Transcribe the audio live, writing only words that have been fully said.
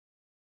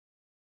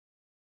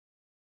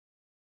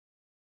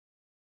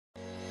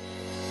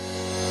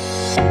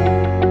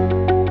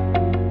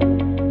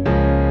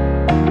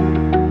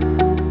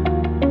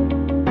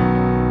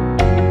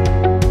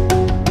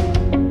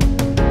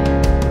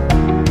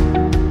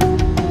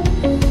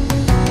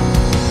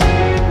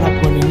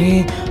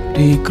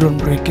di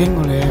groundbreaking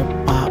oleh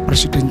Pak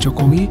Presiden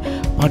Jokowi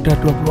pada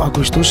 20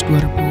 Agustus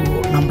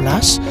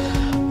 2016.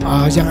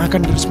 Yang akan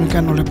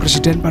diresmikan oleh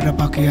Presiden pada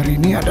pagi hari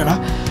ini adalah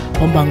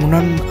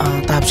pembangunan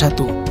tahap 1.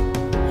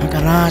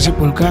 Karena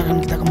Sibolga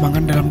akan kita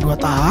kembangkan dalam 2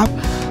 tahap.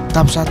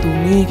 Tahap 1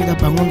 ini kita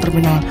bangun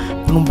terminal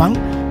penumpang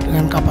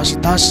dengan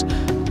kapasitas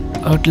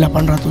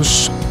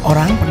 800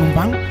 orang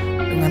penumpang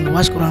dengan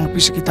luas kurang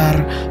lebih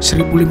sekitar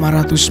 1.500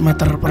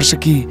 meter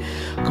persegi.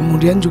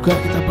 Kemudian juga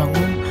kita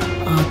bangun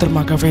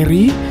dermaga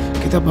ferry,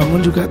 kita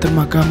bangun juga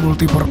dermaga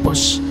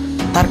multipurpose.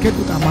 Target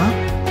utama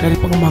dari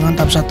pengembangan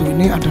tahap 1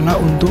 ini adalah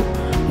untuk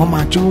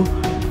memacu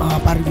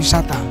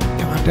pariwisata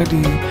yang ada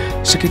di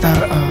sekitar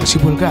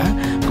Sibolga.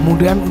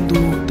 Kemudian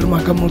untuk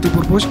dermaga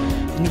multipurpose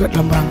juga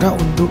dalam rangka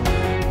untuk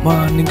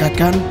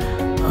meningkatkan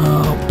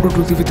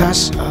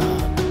produktivitas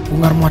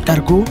bongkar muat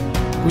kargo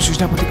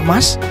khususnya peti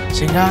kemas,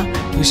 sehingga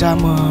bisa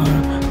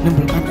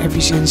menimbulkan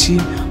efisiensi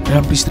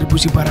dalam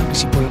distribusi barang di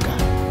Sibolga.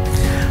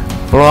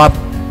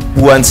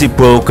 Pelabuhan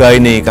Sibolga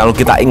ini kalau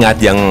kita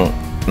ingat yang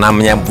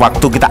namanya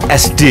waktu kita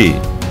SD,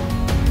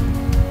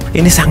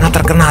 ini sangat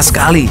terkenal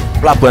sekali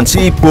Pelabuhan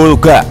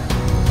Sibolga.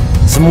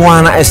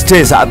 Semua anak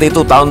SD saat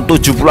itu tahun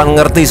 70-an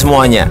ngerti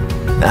semuanya.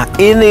 Nah,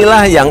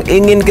 inilah yang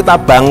ingin kita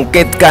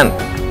bangkitkan,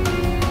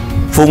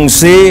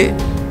 fungsi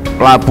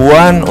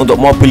pelabuhan untuk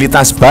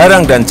mobilitas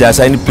barang dan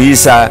jasa ini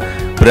bisa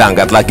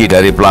berangkat lagi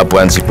dari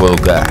Pelabuhan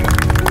Sibolga.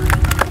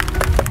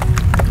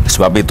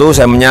 Sebab itu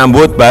saya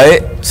menyambut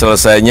baik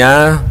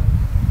selesainya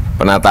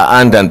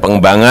penataan dan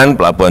pengembangan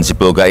Pelabuhan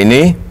Sibolga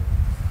ini.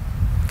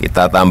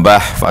 Kita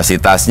tambah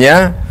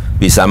fasilitasnya,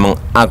 bisa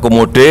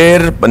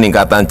mengakomodir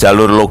peningkatan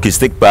jalur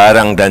logistik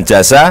barang dan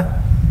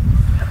jasa.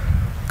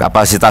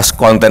 Kapasitas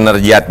kontainer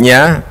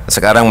yachtnya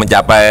sekarang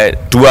mencapai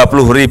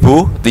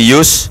 20.000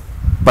 TEUs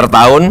per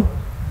tahun,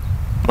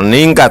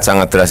 meningkat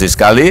sangat drastis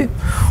sekali.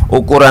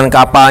 Ukuran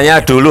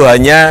kapalnya dulu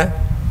hanya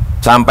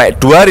sampai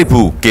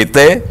 2000 GT,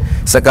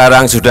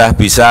 sekarang sudah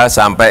bisa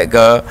sampai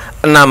ke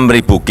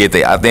 6000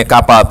 GT. Artinya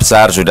kapal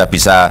besar sudah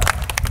bisa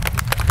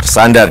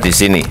standar di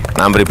sini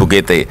 6000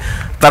 GT.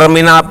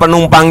 Terminal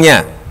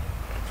penumpangnya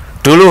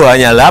dulu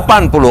hanya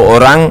 80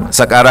 orang,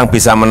 sekarang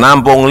bisa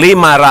menampung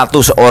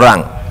 500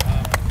 orang.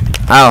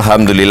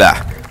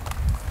 Alhamdulillah.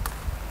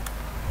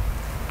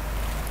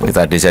 Ini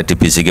tadi saya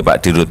dibisiki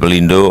Pak Dirut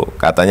Pelindo,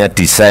 katanya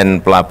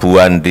desain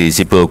pelabuhan di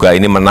Sibolga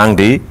ini menang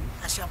di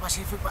Asia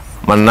Pasifik,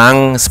 Pak.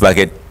 Menang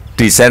sebagai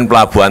desain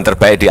pelabuhan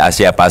terbaik di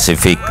Asia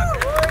Pasifik.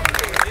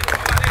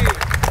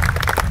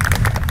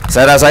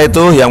 Saya rasa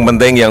itu yang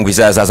penting yang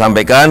bisa saya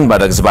sampaikan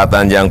pada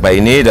kesempatan yang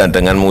baik ini, dan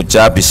dengan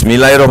mengucap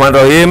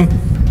Bismillahirrahmanirrahim,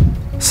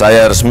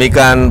 saya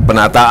resmikan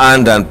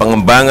penataan dan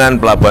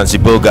pengembangan Pelabuhan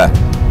Sibolga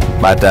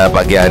pada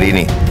pagi hari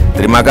ini.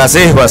 Terima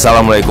kasih.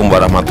 Wassalamualaikum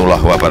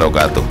warahmatullahi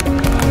wabarakatuh.